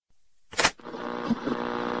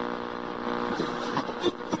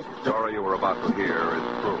The story you were about to hear is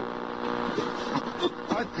true.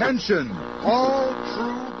 Attention, all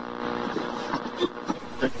true.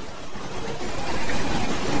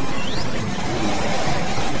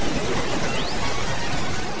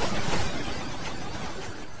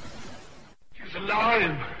 He's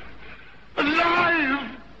alive!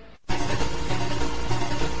 Alive!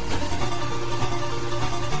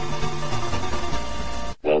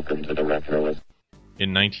 Welcome to the Retro.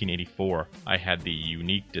 In 1984, I had the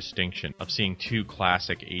unique distinction of seeing two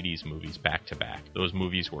classic 80s movies back to back. Those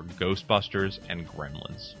movies were Ghostbusters and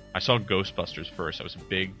Gremlins. I saw Ghostbusters first. I was a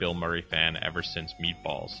big Bill Murray fan ever since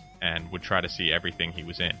Meatballs, and would try to see everything he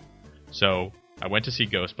was in. So, I went to see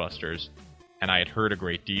Ghostbusters, and I had heard a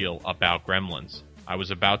great deal about Gremlins. I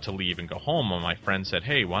was about to leave and go home when my friend said,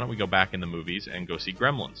 hey, why don't we go back in the movies and go see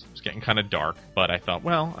Gremlins? It was getting kind of dark, but I thought,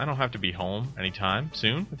 well, I don't have to be home anytime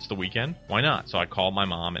soon. It's the weekend. Why not? So I called my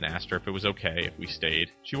mom and asked her if it was okay if we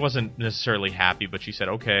stayed. She wasn't necessarily happy, but she said,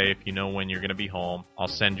 okay, if you know when you're going to be home, I'll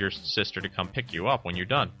send your sister to come pick you up when you're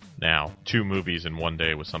done. Now, 2 movies in one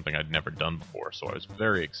day was something I'd never done before, so I was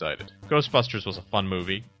very excited. Ghostbusters was a fun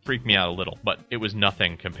movie. Freaked me out a little, but it was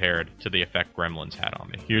nothing compared to the effect Gremlins had on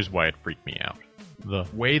me. Here's why it freaked me out. The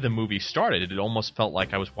way the movie started, it almost felt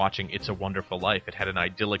like I was watching It's a Wonderful Life. It had an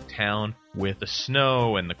idyllic town with the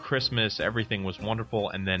snow and the Christmas, everything was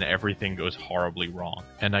wonderful, and then everything goes horribly wrong.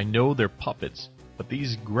 And I know they're puppets, but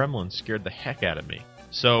these gremlins scared the heck out of me.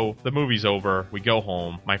 So, the movie's over, we go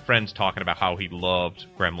home, my friend's talking about how he loved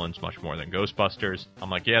Gremlins much more than Ghostbusters.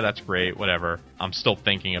 I'm like, yeah, that's great, whatever. I'm still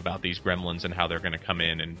thinking about these gremlins and how they're gonna come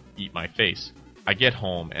in and eat my face. I get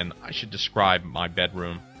home, and I should describe my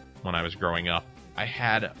bedroom when I was growing up. I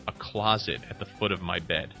had a closet at the foot of my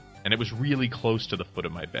bed, and it was really close to the foot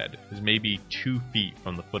of my bed. It was maybe 2 feet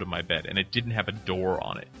from the foot of my bed, and it didn't have a door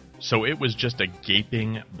on it. So it was just a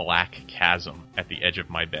gaping black chasm at the edge of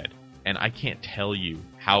my bed. And I can't tell you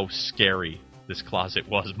how scary this closet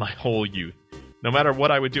was my whole youth. No matter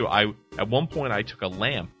what I would do, at one point I took a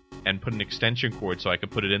lamp and put an extension cord so I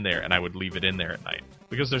could put it in there, and I would leave it in there at night.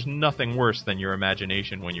 Because there's nothing worse than your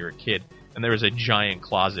imagination when you're a kid, and there is a giant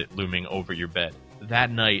closet looming over your bed.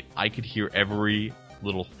 That night, I could hear every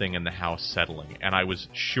little thing in the house settling, and I was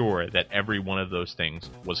sure that every one of those things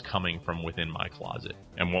was coming from within my closet.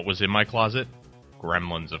 And what was in my closet?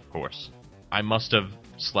 Gremlins, of course. I must have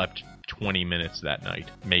slept 20 minutes that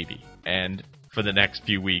night, maybe. And for the next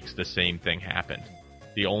few weeks, the same thing happened.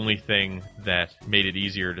 The only thing that made it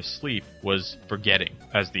easier to sleep was forgetting,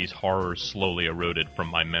 as these horrors slowly eroded from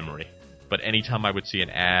my memory. But anytime I would see an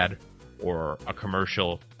ad or a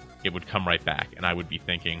commercial, it would come right back, and I would be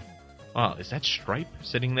thinking, oh, is that Stripe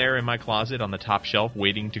sitting there in my closet on the top shelf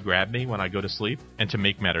waiting to grab me when I go to sleep? And to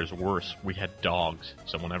make matters worse, we had dogs,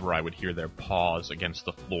 so whenever I would hear their paws against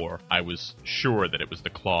the floor, I was sure that it was the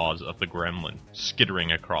claws of the gremlin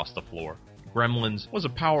skittering across the floor. Gremlins was a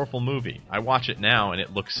powerful movie. I watch it now and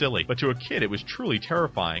it looks silly, but to a kid it was truly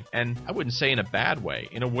terrifying, and I wouldn't say in a bad way,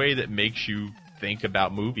 in a way that makes you think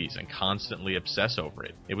about movies and constantly obsess over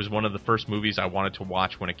it. It was one of the first movies I wanted to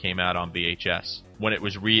watch when it came out on VHS. When it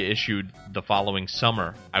was reissued the following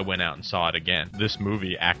summer, I went out and saw it again. This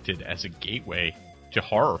movie acted as a gateway to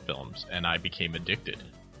horror films, and I became addicted.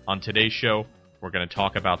 On today's show, we're going to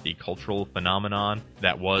talk about the cultural phenomenon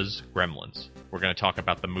that was Gremlins. We're going to talk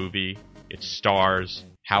about the movie, its stars,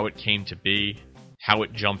 how it came to be, how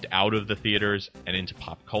it jumped out of the theaters and into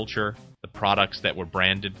pop culture, the products that were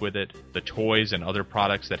branded with it, the toys and other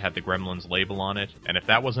products that had the Gremlins label on it, and if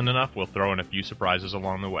that wasn't enough, we'll throw in a few surprises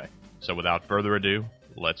along the way. So without further ado,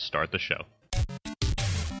 let's start the show.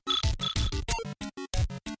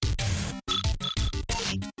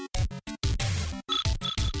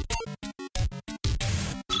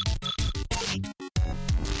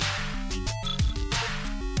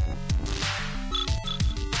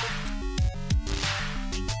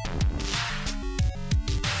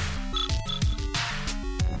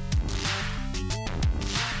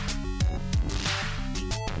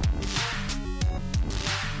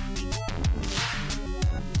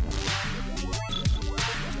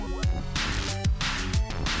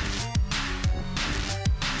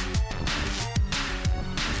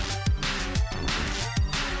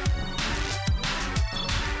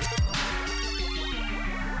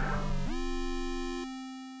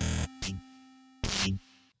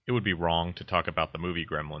 It would be wrong to talk about the movie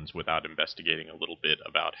Gremlins without investigating a little bit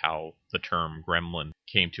about how the term gremlin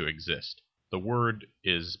came to exist. The word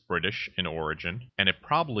is British in origin, and it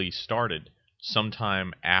probably started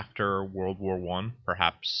sometime after World War I,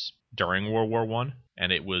 perhaps during World War I,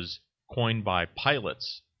 and it was coined by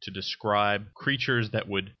pilots to describe creatures that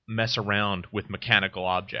would mess around with mechanical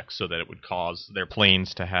objects so that it would cause their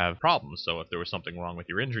planes to have problems. So if there was something wrong with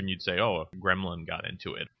your engine, you'd say, oh, a gremlin got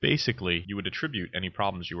into it. Basically, you would attribute any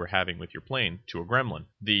problems you were having with your plane to a gremlin.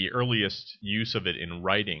 The earliest use of it in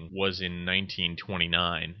writing was in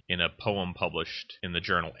 1929 in a poem published in the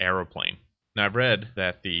journal Aeroplane. Now, I've read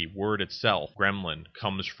that the word itself, gremlin,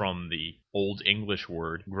 comes from the Old English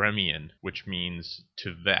word gremian, which means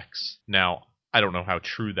to vex. Now, I don't know how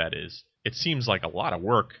true that is. It seems like a lot of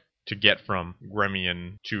work to get from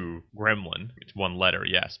gremian to gremlin. It's one letter,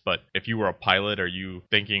 yes, but if you were a pilot, are you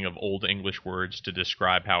thinking of Old English words to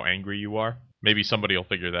describe how angry you are? Maybe somebody will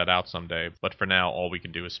figure that out someday, but for now, all we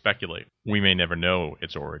can do is speculate. We may never know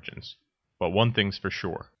its origins. But one thing's for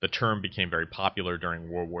sure, the term became very popular during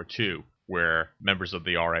World War II, where members of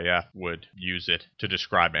the RAF would use it to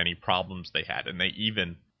describe any problems they had, and they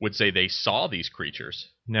even would say they saw these creatures.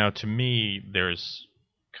 Now, to me, there's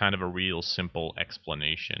kind of a real simple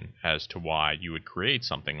explanation as to why you would create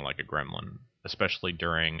something like a gremlin, especially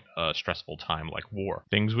during a stressful time like war.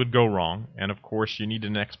 Things would go wrong, and of course you need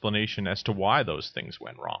an explanation as to why those things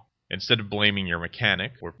went wrong. Instead of blaming your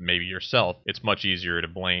mechanic, or maybe yourself, it's much easier to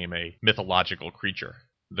blame a mythological creature.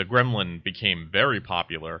 The gremlin became very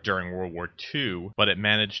popular during World War II, but it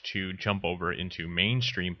managed to jump over into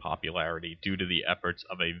mainstream popularity due to the efforts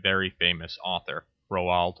of a very famous author,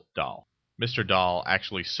 Roald Dahl. Mr. Dahl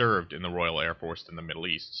actually served in the Royal Air Force in the Middle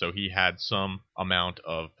East, so he had some amount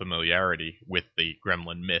of familiarity with the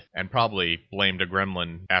gremlin myth, and probably blamed a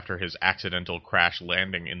gremlin after his accidental crash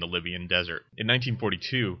landing in the Libyan desert. In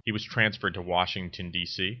 1942, he was transferred to Washington,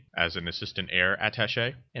 D.C. as an assistant air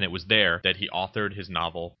attaché, and it was there that he authored his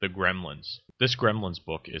novel, The Gremlins. This Gremlins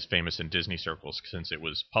book is famous in Disney circles since it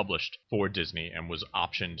was published for Disney and was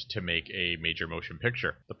optioned to make a major motion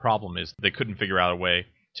picture. The problem is they couldn't figure out a way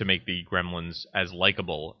to make the gremlins as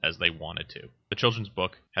likable as they wanted to. The children's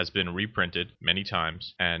book has been reprinted many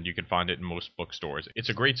times, and you can find it in most bookstores. It's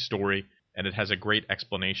a great story, and it has a great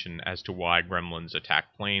explanation as to why gremlins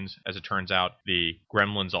attack planes. As it turns out, the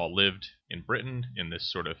gremlins all lived in Britain, in this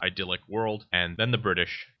sort of idyllic world, and then the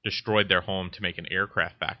British destroyed their home to make an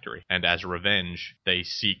aircraft factory, and as revenge, they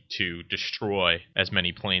seek to destroy as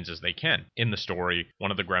many planes as they can. In the story,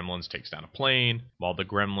 one of the gremlins takes down a plane, while the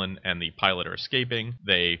gremlin and the pilot are escaping.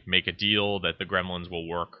 They make a deal that the gremlins will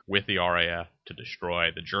work with the RAF to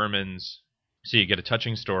destroy the Germans. So you get a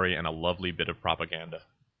touching story and a lovely bit of propaganda.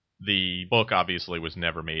 The book obviously was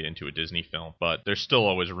never made into a Disney film, but there's still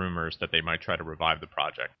always rumors that they might try to revive the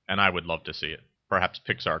project, and I would love to see it. Perhaps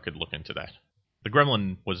Pixar could look into that. The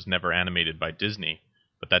Gremlin was never animated by Disney,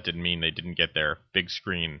 but that didn't mean they didn't get their big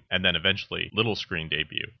screen and then eventually little screen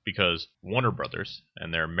debut, because Warner Brothers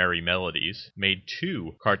and their Merry Melodies made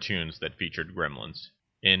 2 cartoons that featured gremlins.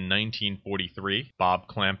 In 1943, Bob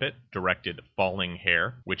Clampett directed Falling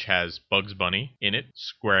Hair, which has Bugs Bunny in it,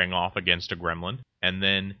 squaring off against a gremlin. And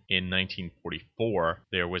then in 1944,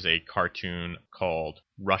 there was a cartoon called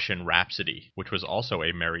Russian Rhapsody, which was also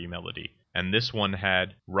a Merry Melody. And this one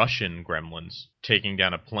had Russian gremlins taking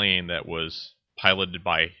down a plane that was piloted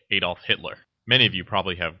by Adolf Hitler. Many of you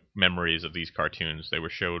probably have memories of these cartoons. They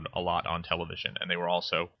were showed a lot on television, and they were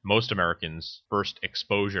also most Americans' first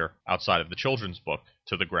exposure outside of the children's book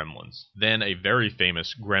to the gremlins. Then a very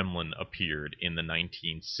famous gremlin appeared in the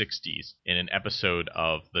 1960s in an episode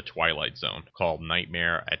of The Twilight Zone called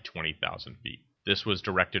Nightmare at 20,000 Feet. This was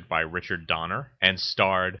directed by Richard Donner and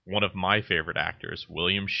starred one of my favorite actors,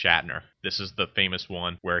 William Shatner. This is the famous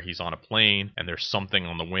one where he's on a plane and there's something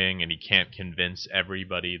on the wing and he can't convince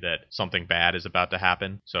everybody that something bad is about to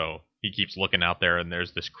happen. So he keeps looking out there and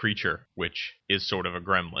there's this creature, which is sort of a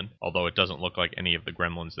gremlin, although it doesn't look like any of the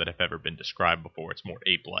gremlins that have ever been described before. It's more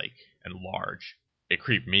ape-like and large. It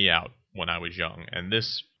creeped me out when I was young, and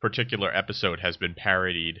this particular episode has been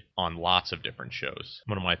parodied on lots of different shows.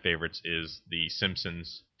 One of my favorites is The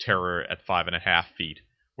Simpsons' Terror at 5.5 Feet,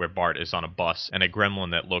 where Bart is on a bus, and a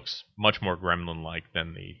gremlin that looks much more gremlin-like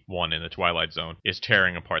than the one in the Twilight Zone is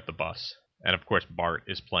tearing apart the bus. And of course, Bart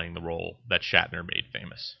is playing the role that Shatner made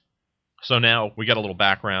famous. So now we got a little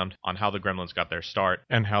background on how the gremlins got their start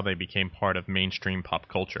and how they became part of mainstream pop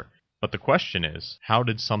culture. But the question is, how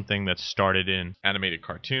did something that started in animated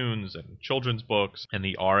cartoons and children's books and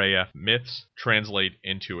the RAF myths translate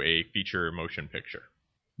into a feature motion picture?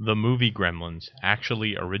 The movie Gremlins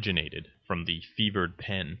actually originated from the fevered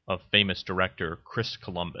pen of famous director Chris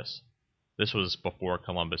Columbus. This was before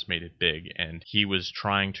Columbus made it big, and he was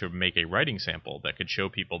trying to make a writing sample that could show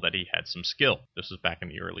people that he had some skill. This was back in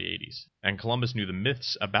the early 80s. And Columbus knew the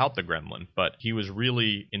myths about the gremlin, but he was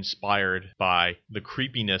really inspired by the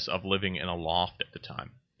creepiness of living in a loft at the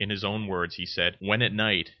time. In his own words, he said, "When at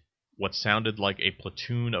night, what sounded like a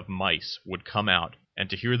platoon of mice would come out, and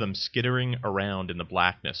to hear them skittering around in the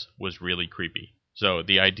blackness was really creepy." So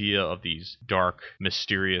the idea of these dark,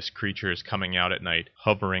 mysterious creatures coming out at night,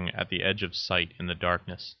 hovering at the edge of sight in the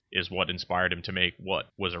darkness, is what inspired him to make what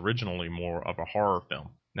was originally more of a horror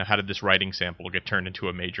film. Now, how did this writing sample get turned into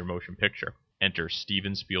a major motion picture? Enter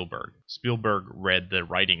Steven Spielberg. Spielberg read the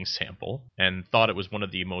writing sample and thought it was one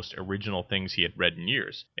of the most original things he had read in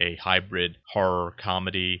years, a hybrid horror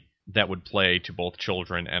comedy that would play to both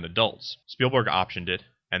children and adults. Spielberg optioned it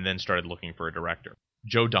and then started looking for a director.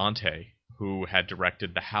 Joe Dante, who had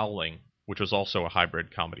directed The Howling, which was also a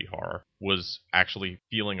hybrid comedy horror, was actually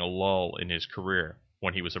feeling a lull in his career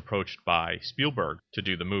when he was approached by Spielberg to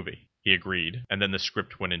do the movie. He agreed, and then the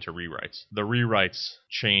script went into rewrites. The rewrites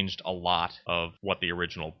changed a lot of what the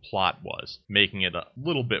original plot was, making it a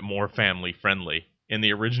little bit more family-friendly. In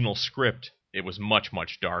the original script, it was much,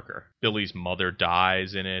 much darker. Billy's mother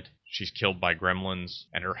dies in it. She's killed by gremlins,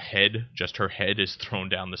 and her head is thrown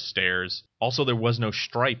down the stairs. Also, there was no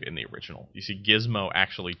Stripe in the original. You see, Gizmo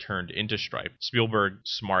actually turned into Stripe. Spielberg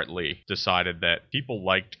smartly decided that people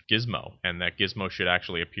liked Gizmo, and that Gizmo should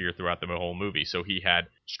actually appear throughout the whole movie, so he had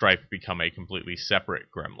Stripe become a completely separate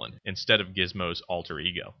gremlin, instead of Gizmo's alter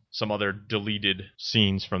ego. Some other deleted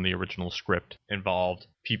scenes from the original script involved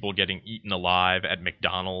people getting eaten alive at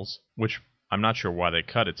McDonald's, which I'm not sure why they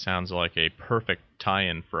cut. It sounds like a perfect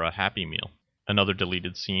tie-in for a Happy Meal. Another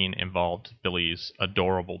deleted scene involved Billy's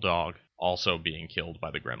adorable dog also being killed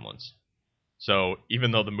by the gremlins. So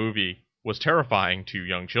even though the movie was terrifying to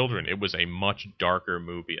young children, it was a much darker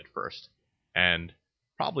movie at first, and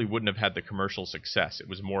probably wouldn't have had the commercial success. It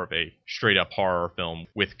was more of a straight-up horror film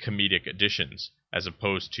with comedic additions, as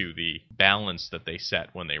opposed to the balance that they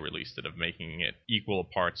set when they released it, of making it equal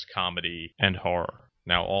parts comedy and horror.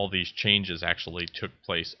 Now, all these changes actually took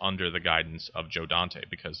place under the guidance of Joe Dante,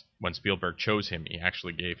 because when Spielberg chose him, he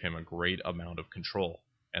actually gave him a great amount of control.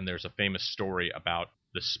 And there's a famous story about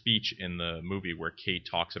the speech in the movie where Kate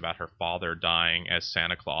talks about her father dying as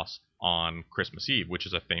Santa Claus on Christmas Eve, which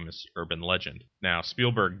is a famous urban legend. Now,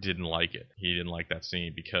 Spielberg didn't like it. He didn't like that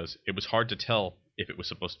scene because it was hard to tell if it was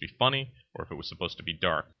supposed to be funny or if it was supposed to be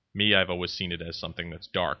dark. Me, I've always seen it as something that's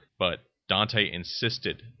dark, but Dante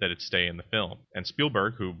insisted that it stay in the film, and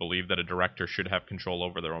Spielberg, who believed that a director should have control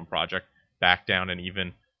over their own project, backed down and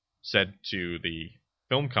even said to the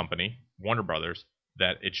film company, Warner Brothers,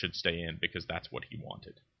 that it should stay in because that's what he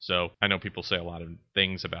wanted. So I know people say a lot of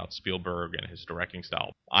things about Spielberg and his directing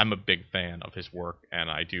style. I'm a big fan of his work, and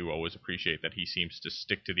I do always appreciate that he seems to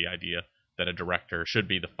stick to the idea that a director should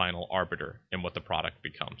be the final arbiter in what the product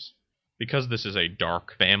becomes. Because this is a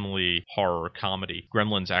dark family horror comedy,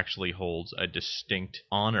 Gremlins actually holds a distinct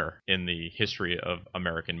honor in the history of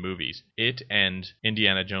American movies. It and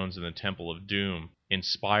Indiana Jones and the Temple of Doom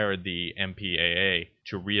inspired the MPAA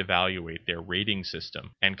to reevaluate their rating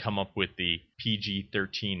system and come up with the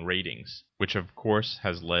PG-13 ratings, which of course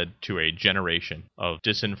has led to a generation of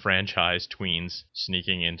disenfranchised tweens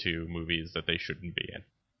sneaking into movies that they shouldn't be in.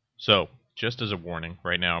 So, just as a warning,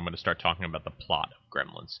 right now I'm going to start talking about the plot of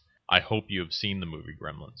Gremlins. I hope you have seen the movie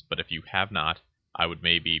Gremlins, but if you have not, I would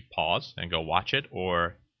maybe pause and go watch it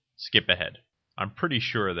or skip ahead. I'm pretty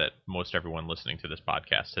sure that most everyone listening to this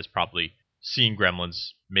podcast has probably seen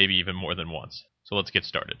Gremlins maybe even more than once. So let's get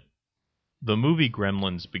started. The movie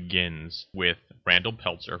Gremlins begins with Randall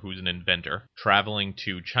Peltzer, who's an inventor, traveling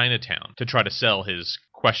to Chinatown to try to sell his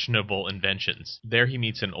questionable inventions. There he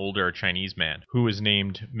meets an older Chinese man who is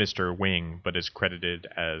named Mr. Wing, but is credited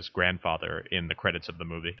as grandfather in the credits of the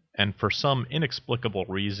movie. And for some inexplicable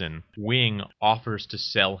reason, Wing offers to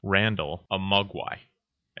sell Randall a Mogwai.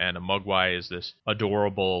 And a Mogwai is this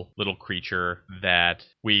adorable little creature that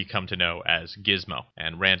we come to know as Gizmo.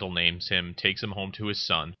 And Randall names him, takes him home to his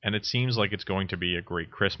son, and it seems like it's going to be a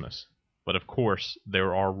great Christmas. But of course,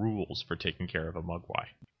 there are rules for taking care of a Mogwai.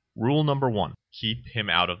 Rule number 1, keep him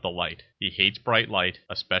out of the light. He hates bright light,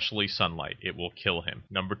 especially sunlight. It will kill him.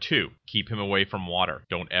 Number 2, keep him away from water.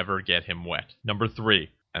 Don't ever get him wet. Number 3,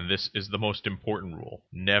 and this is the most important rule,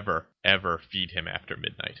 never, ever feed him after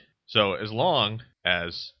midnight. So as long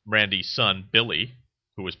as Randy's son, Billy,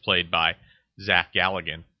 who was played by Zach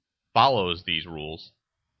Galligan, follows these rules,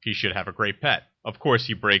 he should have a great pet. Of course,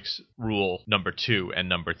 he breaks rule number 2 and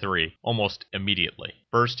number 3 almost immediately.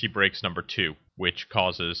 First, he breaks number 2, which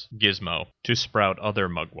causes Gizmo to sprout other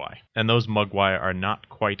Mogwai. And those Mogwai are not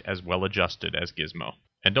quite as well adjusted as Gizmo.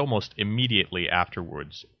 And almost immediately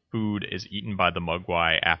afterwards, food is eaten by the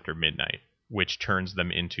Mogwai after midnight, which turns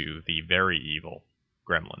them into the very evil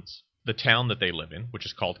Gremlins. The town that they live in, which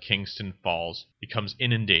is called Kingston Falls, becomes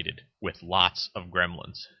inundated with lots of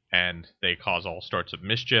gremlins, and they cause all sorts of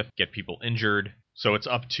mischief, get people injured. So it's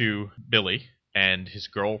up to Billy and his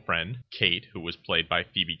girlfriend, Kate, who was played by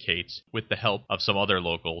Phoebe Cates, with the help of some other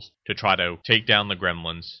locals, to try to take down the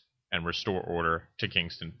gremlins and restore order to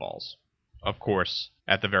Kingston Falls. Of course,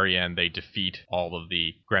 at the very end, they defeat all of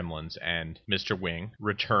the gremlins, and Mr. Wing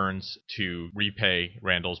returns to repay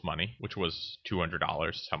Randall's money, which was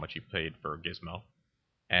 $200, how much he paid for Gizmo,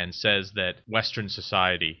 and says that Western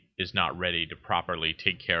society is not ready to properly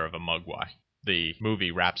take care of a Mogwai. The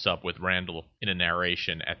movie wraps up with Randall in a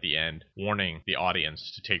narration at the end, warning the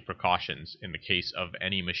audience to take precautions in the case of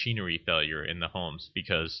any machinery failure in the homes,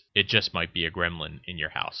 because it just might be a gremlin in your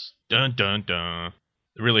house. Dun dun dun.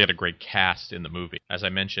 They really had a great cast in the movie. As I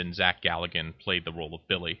mentioned, Zach Galligan played the role of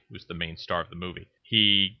Billy, who's the main star of the movie.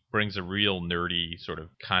 He brings a real nerdy, sort of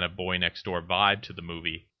kind of boy-next-door vibe to the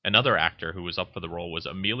movie. Another actor who was up for the role was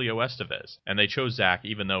Emilio Estevez, and they chose Zach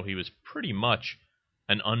even though he was pretty much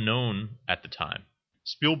an unknown at the time.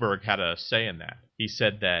 Spielberg had a say in that. He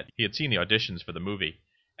said that he had seen the auditions for the movie,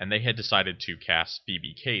 and they had decided to cast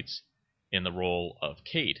Phoebe Cates in the role of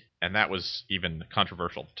Kate, and that was even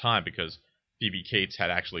controversial at the time because Phoebe Cates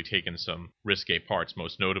had actually taken some risque parts,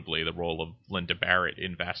 most notably the role of Linda Barrett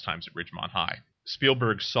in Fast Times at Ridgemont High.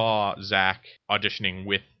 Spielberg saw Zach auditioning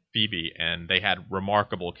with Phoebe, and they had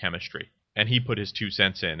remarkable chemistry. And he put his 2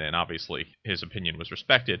 cents in, and obviously his opinion was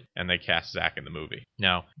respected, and they cast Zach in the movie.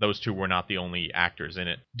 Now, those two were not the only actors in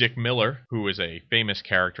it. Dick Miller, who is a famous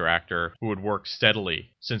character actor who had worked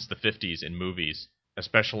steadily since the 50s in movies,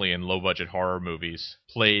 especially in low-budget horror movies,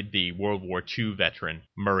 played the World War II veteran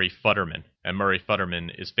Murray Futterman. And Murray Futterman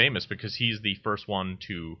is famous because he's the first one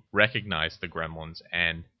to recognize the gremlins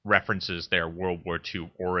and references their World War II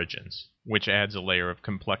origins, which adds a layer of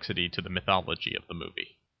complexity to the mythology of the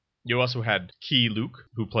movie. You also had Key Luke,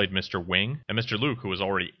 who played Mr. Wing, and Mr. Luke, who was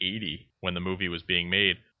already 80 when the movie was being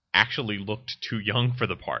made, actually looked too young for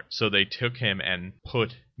the part. So they took him and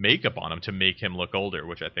put makeup on him to make him look older,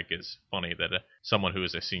 which I think is funny that someone who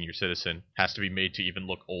is a senior citizen has to be made to even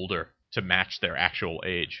look older to match their actual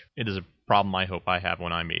age. It is a problem I hope I have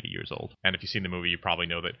when I'm 80 years old. And if you've seen the movie, you probably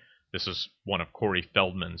know that this is one of Corey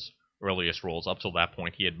Feldman's earliest roles. Up till that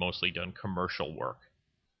point, he had mostly done commercial work.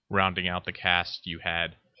 Rounding out the cast, you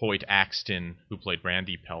had Hoyt Axton, who played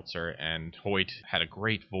Randy Peltzer, and Hoyt had a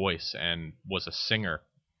great voice and was a singer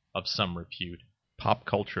of some repute. Pop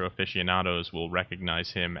culture aficionados will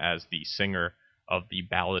recognize him as the singer of the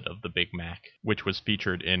Ballad of the Big Mac, which was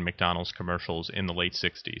featured in McDonald's commercials in the late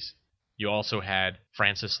 60s. You also had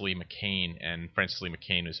Francis Lee McCain, and Francis Lee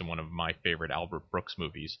McCain is in one of my favorite Albert Brooks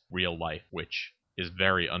movies, Real Life, which is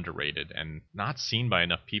very underrated and not seen by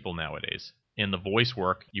enough people nowadays. In the voice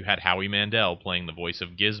work, you had Howie Mandel playing the voice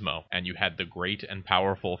of Gizmo, and you had the great and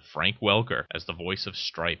powerful Frank Welker as the voice of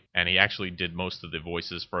Stripe, and he actually did most of the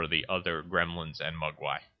voices for the other Gremlins and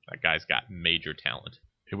Mogwai. That guy's got major talent.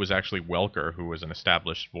 It was actually Welker, who was an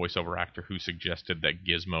established voiceover actor, who suggested that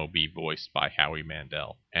Gizmo be voiced by Howie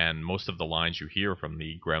Mandel. And most of the lines you hear from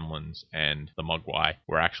the Gremlins and the Mogwai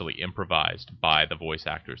were actually improvised by the voice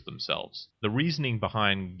actors themselves. The reasoning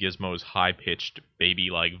behind Gizmo's high-pitched,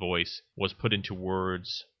 baby-like voice was put into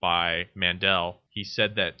words by Mandel. He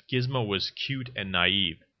said that Gizmo was cute and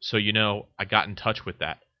naive. So, I got in touch with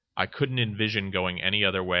that. I couldn't envision going any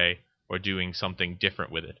other way or doing something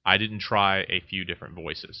different with it. I didn't try a few different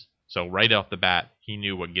voices. So right off the bat, he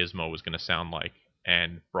knew what Gizmo was going to sound like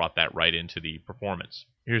and brought that right into the performance.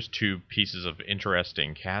 Here's 2 pieces of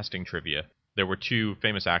interesting casting trivia. There were 2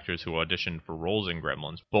 famous actors who auditioned for roles in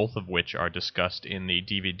Gremlins, both of which are discussed in the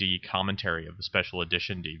DVD commentary of the special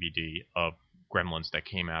edition DVD of Gremlins that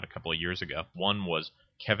came out a couple of years ago. One was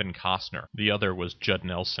Kevin Costner. The other was Judd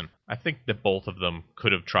Nelson. I think that both of them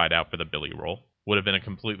could have tried out for the Billy role. Would have been a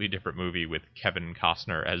completely different movie with Kevin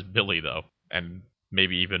Costner as Billy, though, and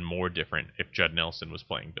maybe even more different if Judd Nelson was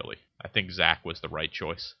playing Billy. I think Zach was the right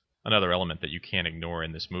choice. Another element that you can't ignore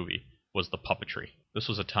in this movie was the puppetry. This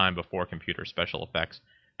was a time before computer special effects,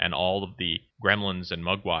 and all of the Gremlins and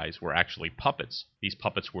Mogwais were actually puppets. These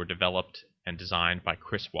puppets were developed and designed by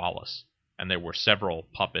Chris Wallace, and there were several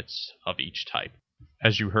puppets of each type.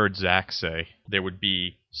 As you heard Zach say, there would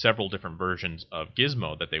be several different versions of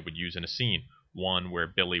Gizmo that they would use in a scene. One where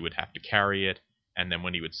Billy would have to carry it, and then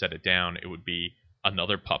when he would set it down, it would be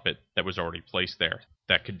another puppet that was already placed there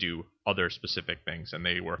that could do other specific things. And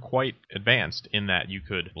they were quite advanced in that you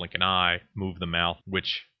could blink an eye, move the mouth,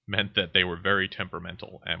 which meant that they were very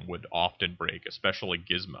temperamental and would often break, especially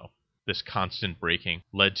Gizmo. This constant braking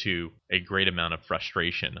led to a great amount of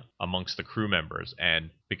frustration amongst the crew members, and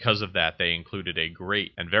because of that, they included a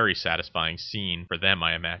great and very satisfying scene for them,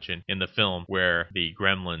 I imagine, in the film where the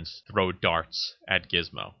gremlins throw darts at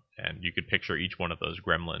Gizmo. And you could picture each one of those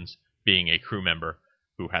gremlins being a crew member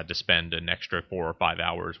who had to spend an extra 4 or 5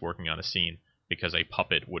 hours working on a scene because a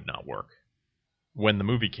puppet would not work. When the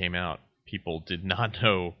movie came out, people did not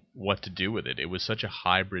know what to do with it. It was such a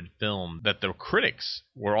hybrid film that the critics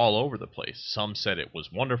were all over the place. Some said it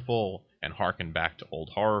was wonderful and harkened back to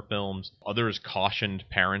old horror films. Others cautioned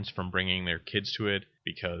parents from bringing their kids to it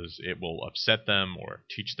because it will upset them or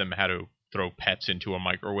teach them how to throw pets into a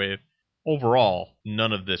microwave. Overall,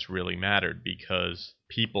 none of this really mattered because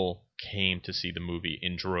people came to see the movie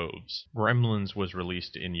in droves. Gremlins was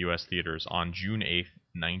released in U.S. theaters on June 8th,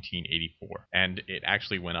 1984, and it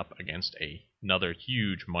actually went up against another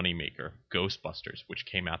huge moneymaker, Ghostbusters, which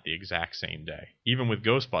came out the exact same day. Even with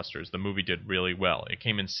Ghostbusters, the movie did really well. It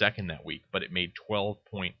came in second that week, but it made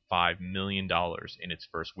 $12.5 million in its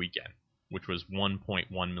first weekend, which was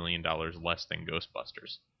 $1.1 million less than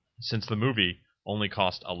Ghostbusters. Since the movie only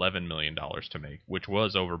cost $11 million to make, which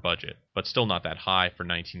was over budget, but still not that high for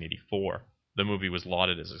 1984. The movie was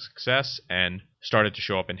lauded as a success and started to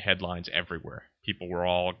show up in headlines everywhere. People were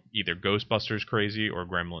all either Ghostbusters crazy or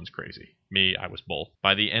Gremlins crazy. Me, I was both.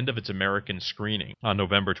 By the end of its American screening on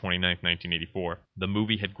November 29, 1984, the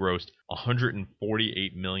movie had grossed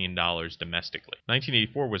 $148 million domestically.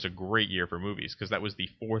 1984 was a great year for movies because that was the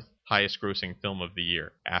fourth highest grossing film of the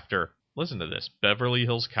year after, listen to this, Beverly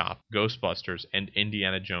Hills Cop, Ghostbusters, and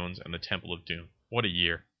Indiana Jones and the Temple of Doom. What a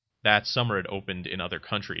year. That summer it opened in other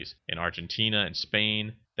countries, in Argentina and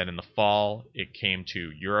Spain. Then in the fall, it came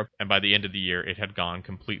to Europe, and by the end of the year, it had gone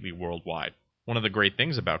completely worldwide. One of the great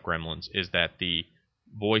things about Gremlins is that the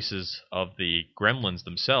voices of the Gremlins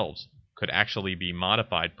themselves could actually be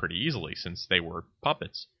modified pretty easily since they were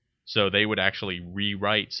puppets. So they would actually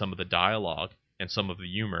rewrite some of the dialogue and some of the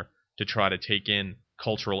humor to try to take in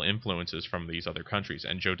cultural influences from these other countries.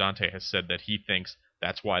 And Joe Dante has said that he thinks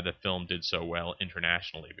that's why the film did so well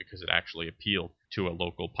internationally, because it actually appealed to a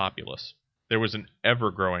local populace. There was an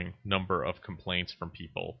ever-growing number of complaints from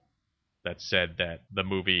people that said that the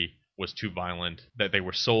movie was too violent, that they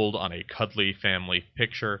were sold on a cuddly family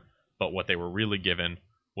picture, but what they were really given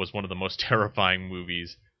was one of the most terrifying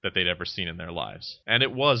movies that they'd ever seen in their lives. And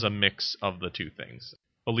it was a mix of the two things.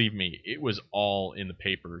 Believe me, it was all in the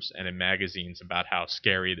papers and in magazines about how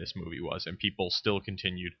scary this movie was, and people still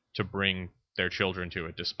continued to bring their children to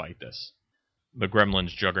it despite this. The Gremlins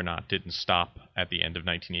juggernaut didn't stop at the end of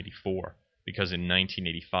 1984, because in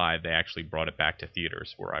 1985 they actually brought it back to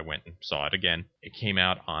theaters, where I went and saw it again. It came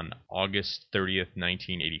out on August 30th,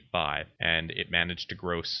 1985, and it managed to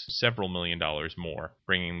gross several $1 million more,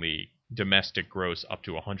 bringing the domestic gross up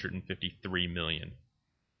to $153 million.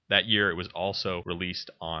 That year, it was also released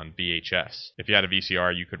on VHS. If you had a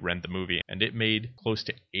VCR, you could rent the movie, and it made close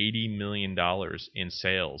to $80 million in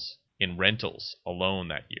sales, in rentals alone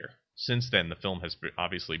that year. Since then, the film has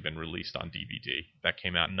obviously been released on DVD. That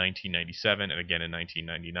came out in 1997 and again in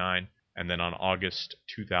 1999. And then on August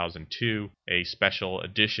 2002, a special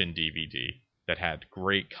edition DVD that had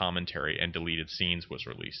great commentary and deleted scenes was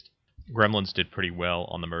released. Gremlins did pretty well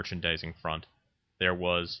on the merchandising front. There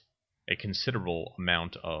was a considerable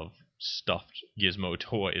amount of stuffed Gizmo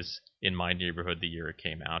toys in my neighborhood the year it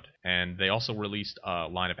came out. And they also released a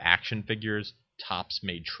line of action figures. Topps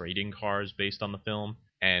made trading cards based on the film.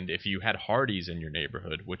 And if you had Hardee's in your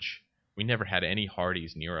neighborhood, which we never had any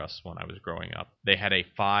Hardee's near us when I was growing up, they had a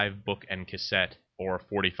 5-book and cassette or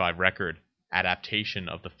 45 record adaptation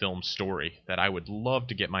of the film's story that I would love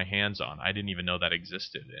to get my hands on. I didn't even know that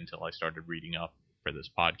existed until I started reading up for this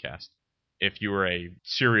podcast. If you were a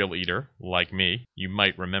cereal eater like me, you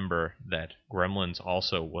might remember that Gremlins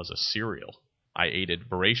also was a cereal. I ate it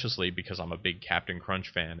voraciously because I'm a big Captain Crunch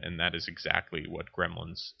fan, and that is exactly what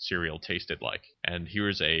Gremlins cereal tasted like. And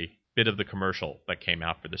here's a bit of the commercial that came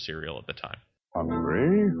out for the cereal at the time.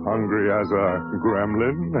 Hungry? Hungry as a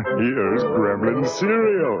gremlin? Here's Gremlin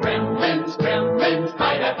cereal. Gremlins, Gremlins,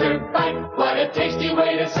 bite after bite. What a tasty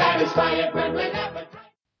way to satisfy a gremlin appetite.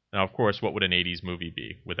 Now, of course, what would an 80s movie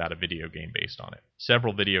be without a video game based on it?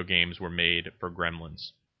 Several video games were made for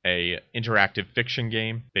Gremlins. A interactive fiction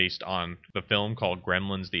game based on the film called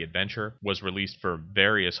Gremlins the Adventure was released for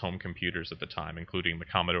various home computers at the time, including the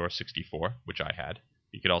Commodore 64, which I had.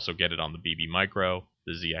 You could also get it on the BB Micro,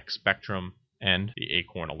 the ZX Spectrum, and the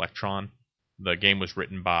Acorn Electron. The game was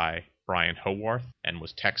written by Brian Howarth and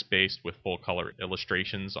was text-based with full-color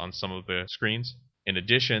illustrations on some of the screens. In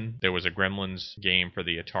addition, there was a Gremlins game for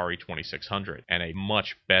the Atari 2600 and a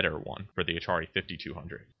much better one for the Atari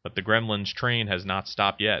 5200. But the Gremlins train has not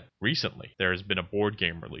stopped yet. Recently, there has been a board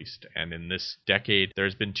game released, and in this decade,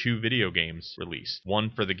 there's been 2 video games released.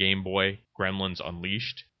 One for the Game Boy, Gremlins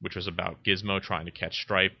Unleashed, which was about Gizmo trying to catch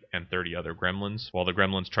Stripe and 30 other gremlins, while the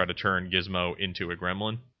gremlins try to turn Gizmo into a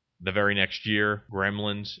gremlin. The very next year,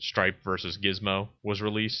 Gremlins Stripe vs. Gizmo was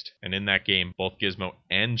released, and in that game, both Gizmo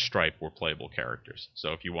and Stripe were playable characters.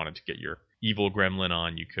 So if you wanted to get your evil gremlin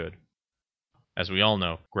on, you could. As we all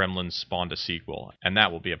know, Gremlins spawned a sequel, and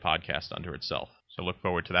that will be a podcast unto itself. So look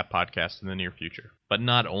forward to that podcast in the near future. But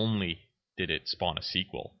not only did it spawn a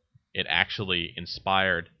sequel, it actually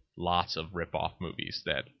inspired lots of rip-off movies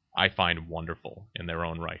that I find wonderful in their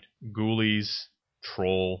own right. Ghoulies,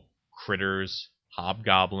 Troll, Critters,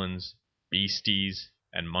 Hobgoblins, Beasties,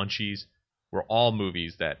 and Munchies were all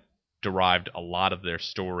movies that derived a lot of their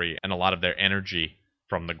story and a lot of their energy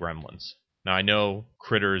from the Gremlins. Now, I know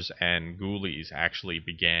Critters and Ghoulies actually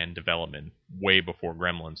began development way before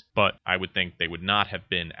Gremlins, but I would think they would not have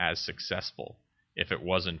been as successful if it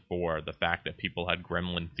wasn't for the fact that people had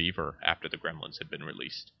gremlin fever after the Gremlins had been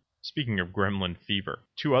released. Speaking of gremlin fever,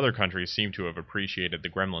 2 other countries seem to have appreciated the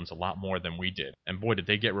Gremlins a lot more than we did, and boy did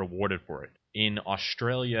they get rewarded for it. In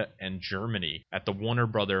Australia and Germany, at the Warner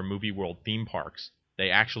Brother Movie World theme parks,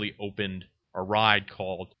 they actually opened a ride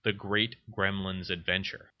called The Great Gremlins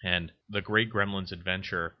Adventure. And The Great Gremlins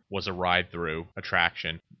Adventure was a ride-through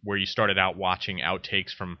attraction where you started out watching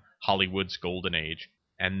outtakes from Hollywood's golden age,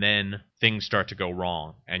 and then things start to go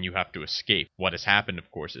wrong, and you have to escape. What has happened,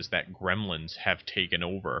 of course, is that gremlins have taken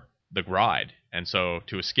over the ride, and so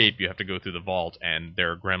to escape you have to go through the vault, and there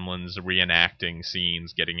are gremlins reenacting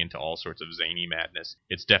scenes, getting into all sorts of zany madness.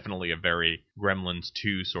 It's definitely a very Gremlins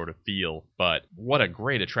 2 sort of feel, but what a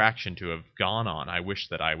great attraction to have gone on. I wish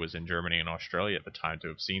that I was in Germany and Australia at the time to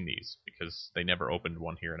have seen these, because they never opened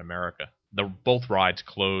one here in America. Both rides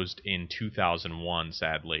closed in 2001,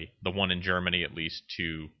 sadly, the one in Germany at least,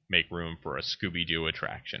 to make room for a Scooby-Doo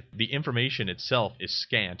attraction. The information itself is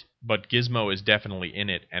scant, but Gizmo is definitely in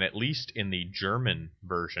it, and at least in the German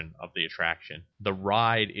version of the attraction, the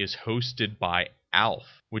ride is hosted by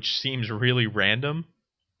Alf, which seems really random,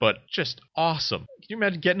 but just awesome. Can you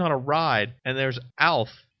imagine getting on a ride, and there's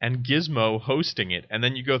Alf and Gizmo hosting it, and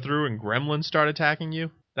then you go through and gremlins start attacking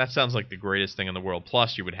you? That sounds like the greatest thing in the world.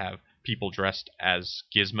 Plus, you would have people dressed as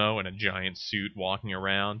Gizmo in a giant suit walking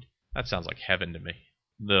around. That sounds like heaven to me.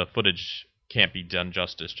 The footage can't be done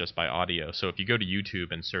justice just by audio, so if you go to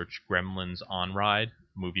YouTube and search Gremlins on Ride,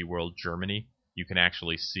 Movie World Germany, you can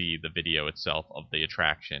actually see the video itself of the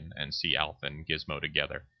attraction and see Alf and Gizmo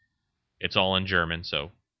together. It's all in German,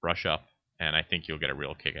 so brush up, and I think you'll get a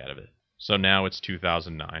real kick out of it. So now it's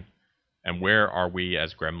 2009, and where are we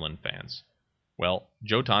as Gremlin fans? Well,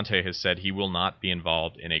 Joe Dante has said he will not be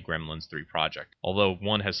involved in a Gremlins 3 project, although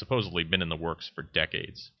one has supposedly been in the works for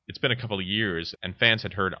decades. It's been a couple of years, and fans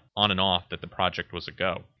had heard on and off that the project was a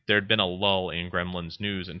go. There had been a lull in Gremlins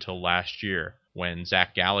news until last year, when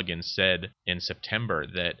Zach Galligan said in September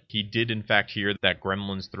that he did in fact hear that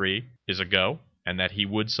Gremlins 3 is a go, and that he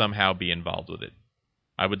would somehow be involved with it.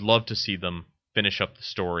 I would love to see them finish up the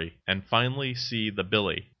story and finally see the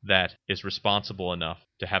Billy that is responsible enough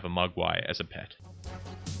to have a Mogwai as a pet.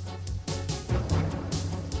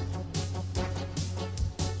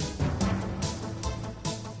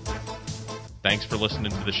 Thanks for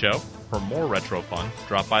listening to the show. For more retro fun,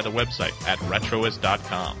 drop by the website at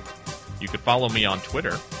retroist.com. You could follow me on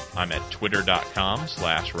Twitter. I'm at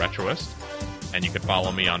twitter.com/retroist. And you can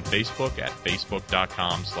follow me on Facebook at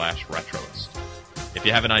facebook.com/retroist. If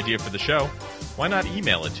you have an idea for the show, why not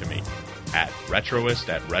email it to me at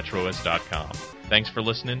retroist@retroist.com. Thanks for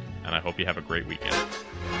listening, and I hope you have a great weekend.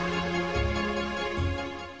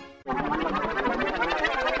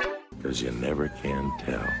 Because you never can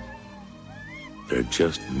tell. There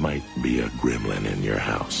just might be a gremlin in your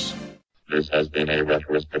house. This has been a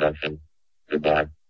Retroist production. Goodbye.